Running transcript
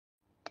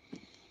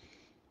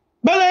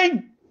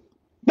Belling,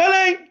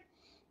 belling,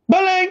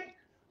 belling.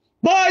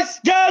 Boys,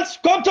 girls,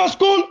 come to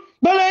school.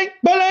 Belling,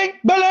 belling,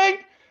 belling.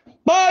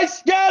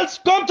 Boys, girls,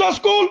 come to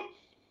school.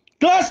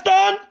 Class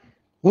stand.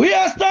 We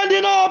are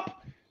standing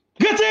up.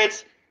 Get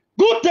it?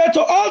 Good day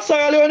to all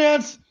Sierra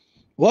Leoneans.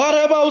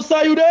 Whatever will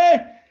say you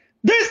there.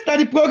 This is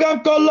the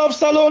program called Love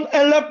Salon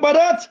and Left by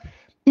that.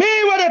 Me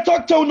when I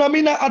talk to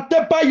Unamina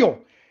Adebayor.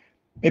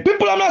 The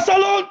people on the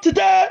salon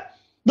today,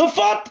 the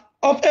 4th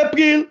of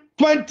April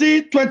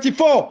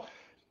 2024.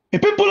 The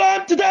people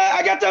on today,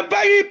 I got a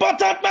very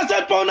important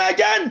message for you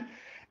again.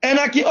 And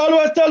I can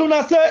always tell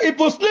you, say, if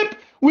we sleep,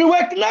 we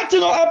wake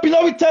nothing or happy,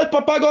 we tell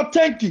Papa God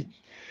thank you.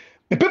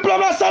 The people on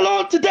the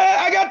salon today,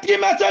 I got 3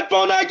 messages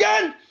for you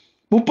again.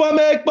 We can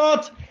make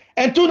part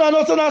and two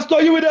na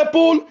story with the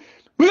pool.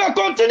 We will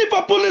continue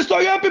for pulling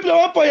story and people that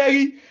want for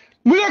you.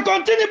 We will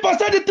continue for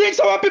say the things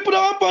our people that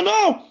want for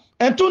now.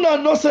 And two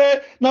na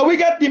say, now we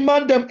get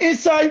demand them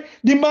inside,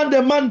 demand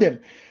them, man them.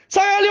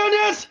 Sierra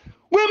Leoneans,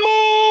 we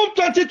move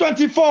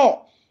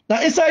 2024.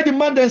 Now inside the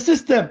man them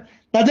system,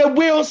 now the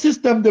wheel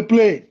system they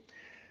play.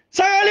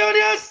 Sierra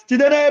Leoneans,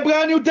 today is a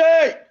brand new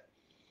day.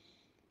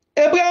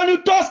 A brand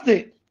new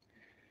Thursday.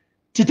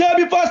 Today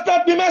before I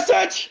start my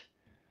message,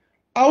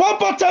 I want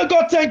to tell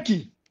God thank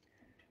you.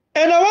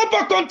 And I want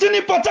to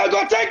continue to tell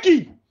God thank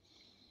you.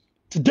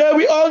 Today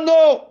we all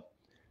know,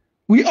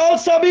 we all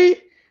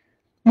sabi,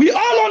 we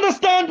all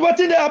understand what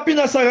is happening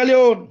in Sierra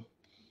Leone.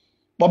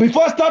 But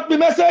before I start my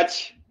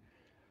message,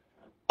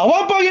 I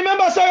want to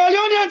remember Sierra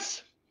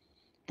Leoneans.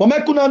 For me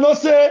kuna know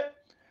say,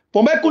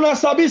 for me kuna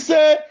sabi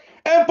say,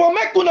 and for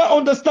me kuna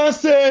understand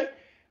say,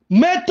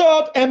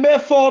 method and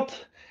method,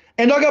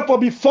 and not for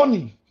be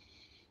funny.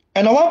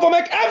 And I want to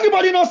make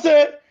everybody know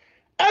say,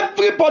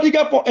 everybody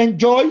get for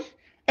enjoy,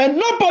 and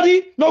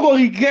nobody not go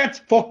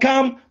regret for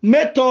come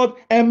method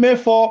and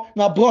method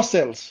na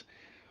Brussels.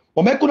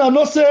 But me kuna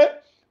know say,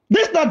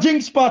 this na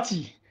Jinx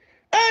party.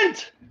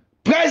 And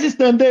prizes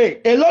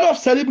today, a lot of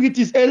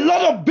celebrities, a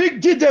lot of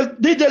big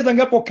DJs then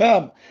get for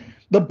come.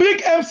 The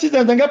big MCs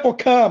then get for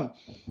come.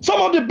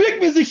 Some of the big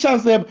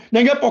musicians then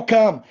get for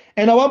come.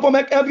 And I want to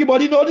make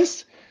everybody know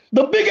this.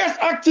 The biggest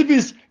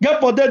activists get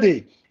for that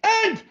day.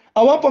 And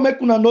I want to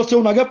make una know say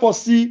una get for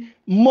see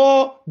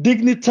more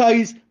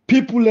dignitaries,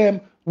 people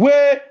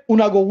where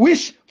una go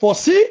wish for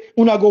see,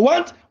 una go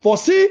want for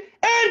see,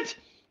 and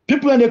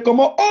people they come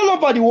all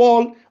over the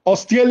world,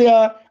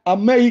 Australia,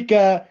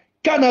 America,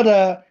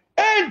 Canada,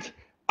 and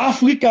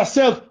Africa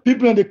self,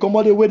 people they come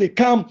all the way they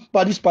come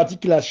by this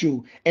particular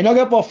show. And I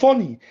get for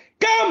funny.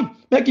 Come,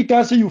 make you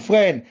can see you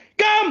friend.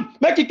 Come,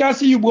 make you can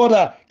see you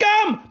brother.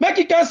 Come, make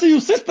you can see you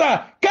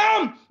sister.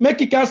 Come, make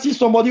you can see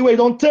somebody where you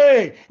don't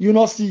tell, you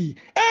not see.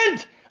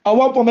 And I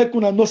want to make you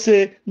know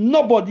say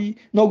nobody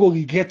no go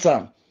regret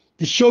them.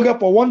 The show get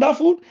for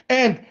wonderful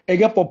and it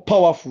get for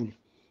powerful.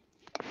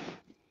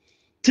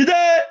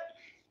 Today,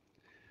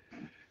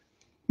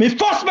 my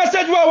first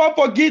message I want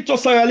to give to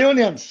Sierra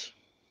Leoneans.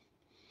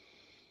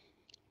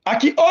 I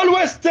can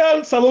always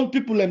tell Salon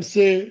people and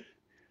say,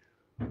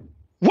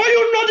 when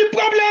you know the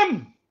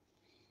problem,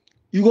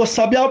 you go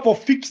sabi how to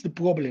fix the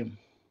problem.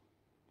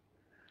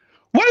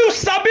 When you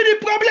sabi the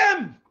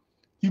problem,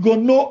 you go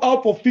know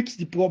how to fix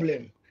the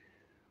problem.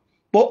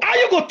 But how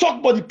you go talk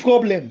about the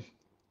problem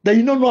that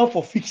you don't know how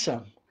to fix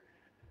them?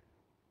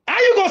 How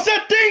you go say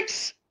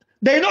things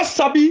that you not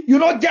sabi, you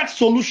not get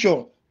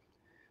solution?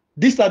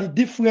 These are the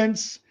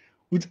difference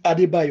with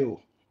Adebayor.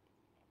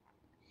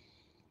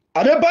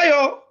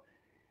 Adebayor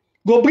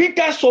go bring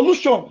a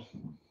solution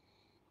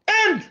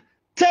and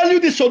tell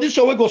you the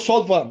solution we go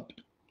solve them.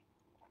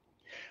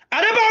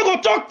 Adebayor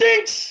go talk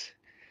things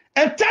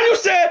and tell you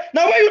say,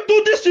 now when you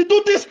do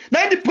this,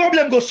 now the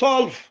problem go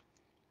solve.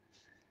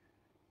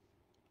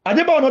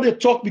 Adebayor not they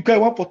talk because I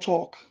want to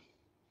talk.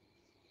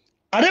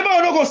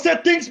 Adebayor not go say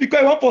things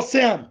because I want to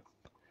say them.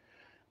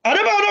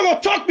 Adebayor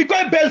not go talk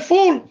because I bell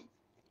full.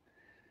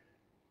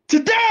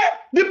 Today,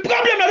 the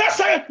problem that's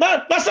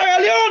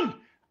Sierra Leone.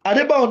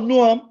 Adebayor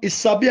know him, he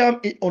sabi him,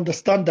 he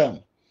understand them.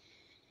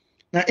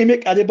 Now he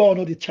make Adebayor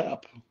know the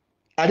chap.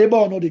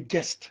 Adebayor know the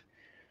guest.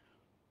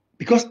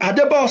 Because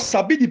Adebayor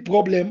sabi the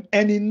problem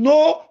and he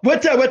know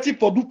what waiting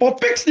for do for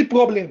fix the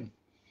problem.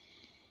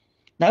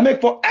 Now make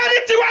for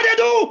anything what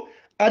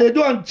they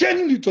do and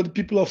genuinely to the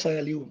people of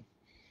Sierra Leone.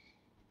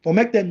 For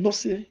make them know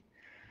say,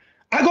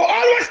 I go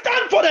always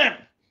stand for them.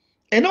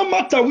 And no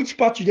matter which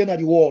part you get at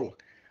the wall,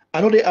 I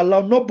know they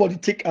allow nobody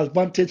take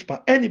advantage by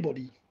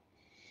anybody.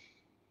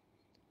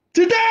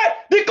 Today,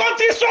 the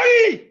country is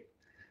sorry.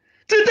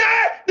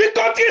 Today, the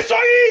country is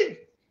sorry.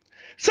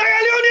 Sierra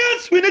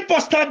Leoneans, we need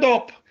to stand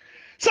up.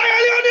 Sierra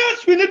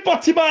Leoneans, we need to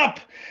team up.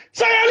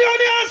 Sierra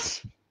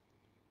Leoneans,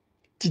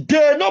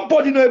 today,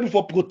 nobody not able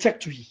to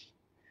protect we.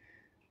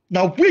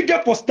 Now, we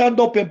get to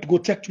stand up and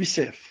protect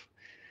ourselves.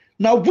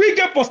 Now, we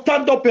get to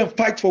stand up and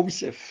fight for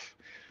ourselves.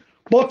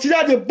 But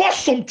today, they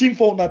bust something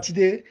for us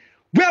today.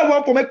 Where I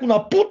want to make una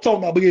put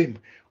on our brain.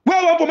 Where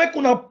I want to make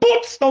una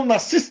put on our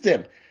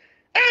system.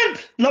 And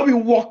now we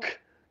walk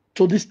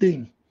to this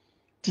thing.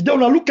 Today,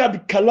 when I look at the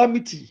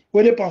calamity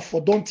where they have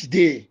for done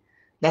today,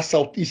 that's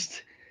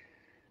Southeast.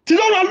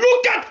 Today,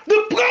 look at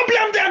the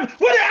problem them.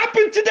 What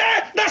happened today?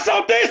 That's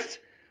how this.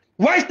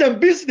 Why is them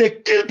busy? They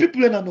kill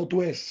people in the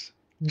Northwest.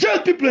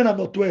 Jail people in the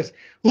Northwest.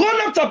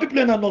 Run after people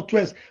in the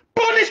Northwest.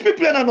 Punish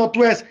people in the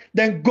Northwest.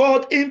 Then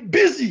God ain't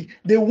busy.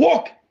 They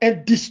walk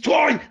and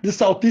destroy the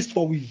Southeast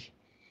for we.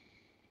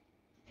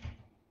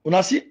 When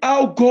I see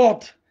how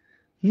God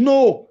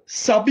know,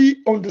 sabi,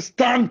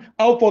 understand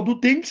how to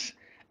do things,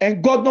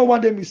 and God don't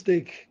want them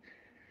mistake.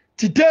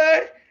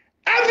 Today,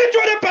 every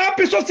 20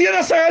 episode here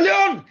in Sierra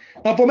Leone,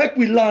 and for make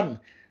we learn,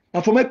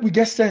 and for make we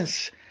get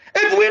sense.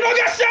 If we don't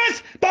get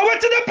sense, but wait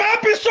till the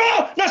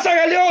episode in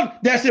Sierra Leone,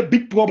 there's a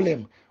big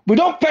problem. We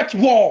don't fetch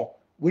war,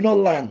 we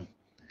don't learn.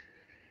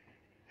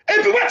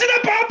 If we wait till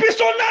the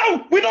episode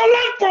now, we don't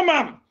learn from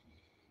them.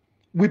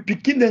 We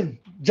begin them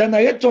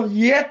generation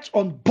yet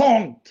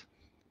unborn,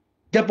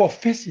 get for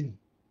facing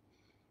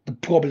the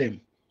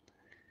problem.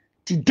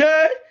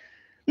 Today,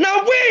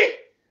 now we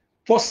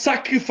for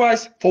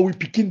sacrifice for we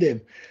picking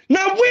them.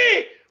 Now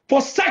we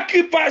for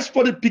sacrifice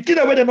for the picking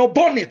where they not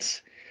born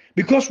it.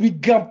 Because we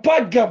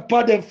grandpa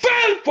them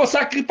fell for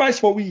sacrifice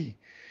for we.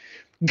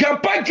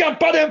 Grandpa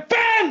them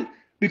fell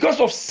because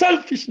of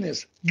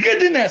selfishness,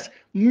 greediness,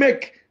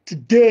 make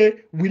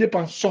today we live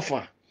and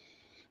suffer.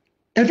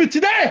 And for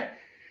today,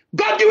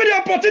 God give you the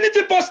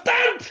opportunity for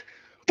stand,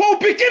 for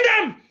picking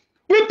them.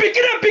 We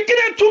picking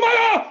them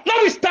tomorrow.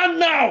 Now we stand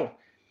now.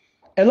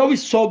 And now we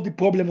solve the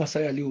problem of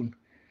Sierra Leone.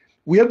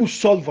 We able to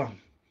solve them.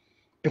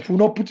 If we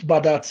not put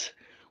bad that,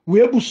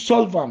 we able to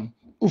solve them.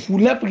 If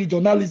we left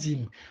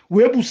regionalism,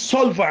 we able to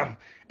solve them.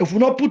 If we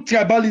not put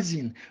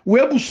tribalism, we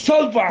able to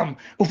solve them.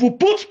 If we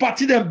put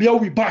party them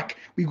behind we back,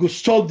 we go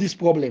solve this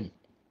problem.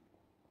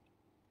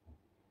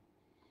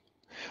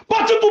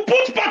 But if we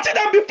put party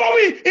them before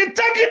we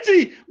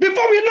integrity,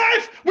 before we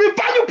life, we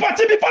value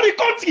party before the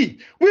country.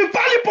 We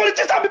value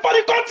politicians before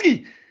the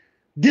country.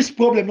 This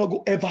problem not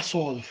go ever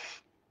solve.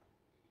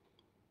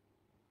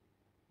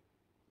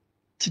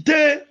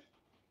 Today,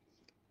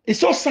 it's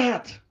so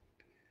sad.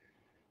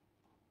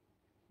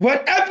 When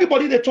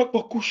everybody they talk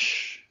about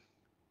Kush,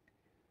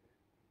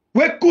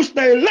 where Kush is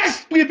a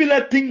less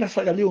privileged thing than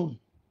Sierra Leone.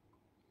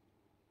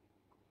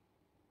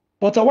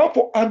 But I want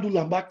to handle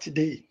them back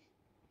today.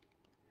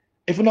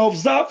 If you now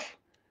observe,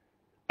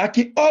 I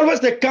can always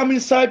they come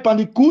inside and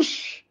the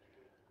Kush,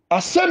 I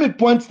send me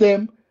point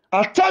them,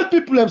 I tell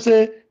people them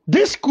say,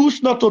 this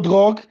Kush not a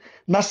drug,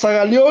 na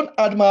Sierra Leone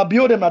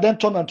Adebayor them and then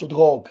turn into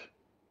drug.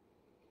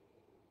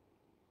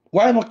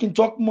 Why not can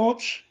talk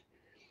much?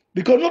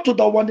 Because not to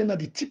that one then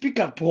the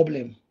typical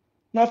problem.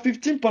 Now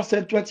 15%,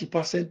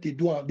 20% they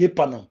do they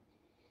panel.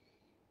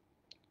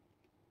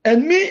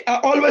 And me, I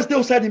always they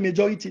outside the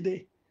majority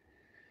day.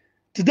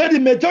 Today the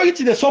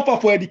majority they suffer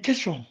for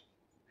education.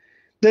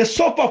 They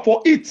suffer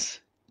for it.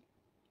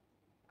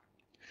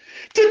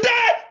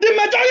 Today, the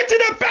majority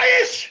they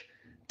perish.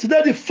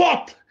 Today, the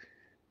fourth,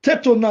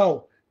 till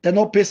now, they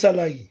not pay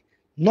salary.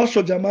 No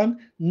soldier man,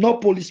 no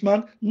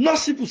policeman, no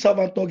civil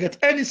servant don't get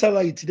any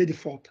salary today, the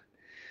fourth.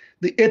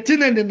 The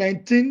 18 and the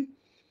 19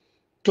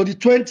 to the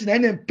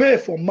 29 and pay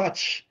for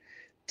March.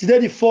 Today,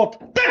 the fourth.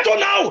 Till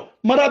now,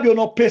 Madam, you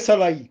not pay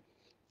salary.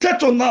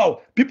 Till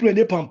now, people in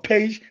the pan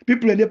perish,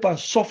 people in the pan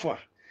suffer.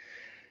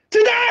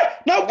 Today,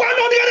 now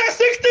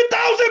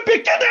 160,000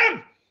 picking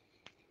them.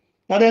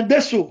 And then they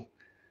so,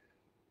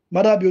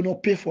 Madam, you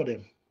not pay for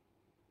them.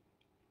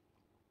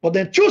 But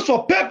then choose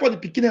for pay for the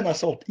picking in the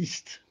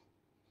southeast.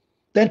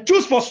 Then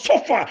choose for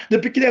suffer the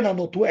picking in the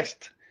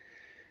northwest.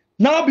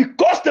 Now,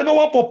 because they don't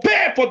want to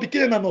pay for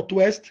picking in the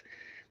northwest,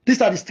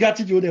 these are the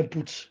strategy they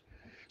put.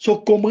 So,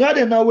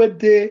 comrade now where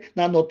they in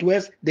the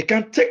northwest, they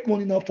can't take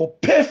money now for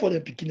pay for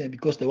them picking them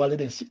because they will let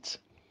them sit.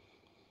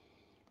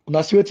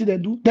 That's what they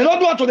do. They don't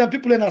do it to them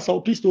people in the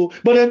southeast,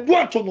 but they do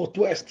it to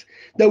northwest.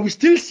 They will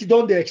still sit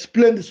down, they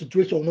explain the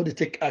situation, not they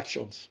take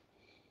actions.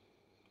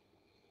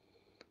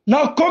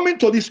 Now coming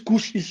to this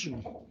Kush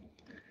issue,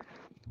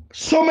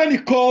 so many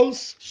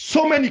calls,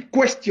 so many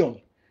questions.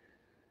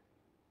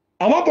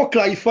 I want to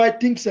clarify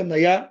things and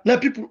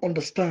let people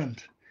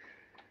understand.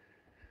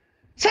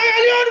 Sierra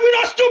Leone,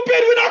 we're not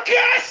stupid, we're not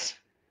crazy.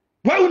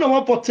 Why we don't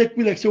want to take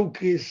me like so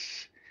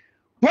crazy?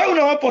 Why we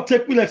don't want to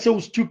take me like so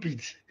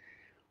stupid?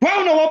 Why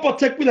we don't want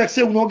to take me like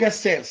say we don't get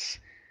sense?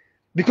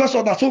 Because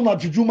of that, so na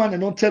juju man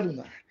and don't tell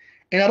you,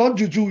 and I don't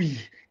juju we,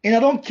 and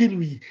I don't kill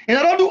we, and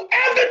I don't do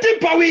everything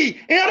for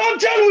we, and I don't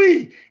tell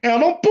we, and I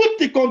don't put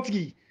the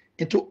country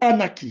into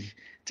anarchy.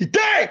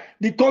 Today,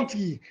 the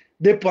country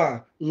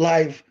depend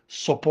live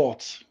support.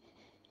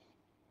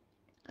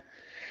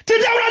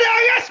 Today, when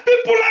they arrest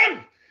people,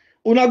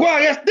 when I go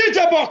arrest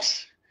DJ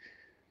Box,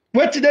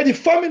 where today the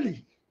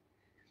family,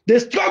 they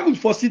struggle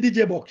for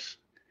CDJ Box.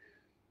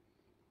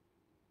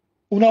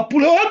 On a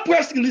pull a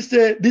press release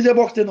DJ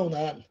Box ten on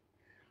hand.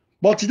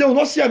 But today we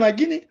not see in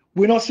Guinea,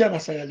 we not see in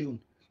Sierra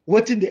Leone.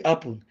 What did they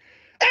happen?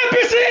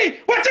 APC!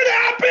 What did they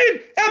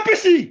happen?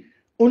 APC!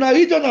 On a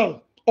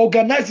regional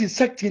organizing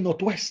sector in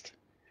Northwest.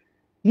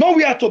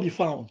 Nowhere to be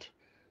found.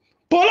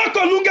 Pola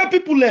Kolunga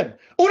people them.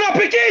 On a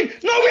Peking,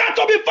 nowhere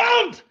to be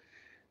found.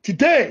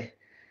 Today,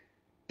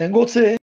 then go say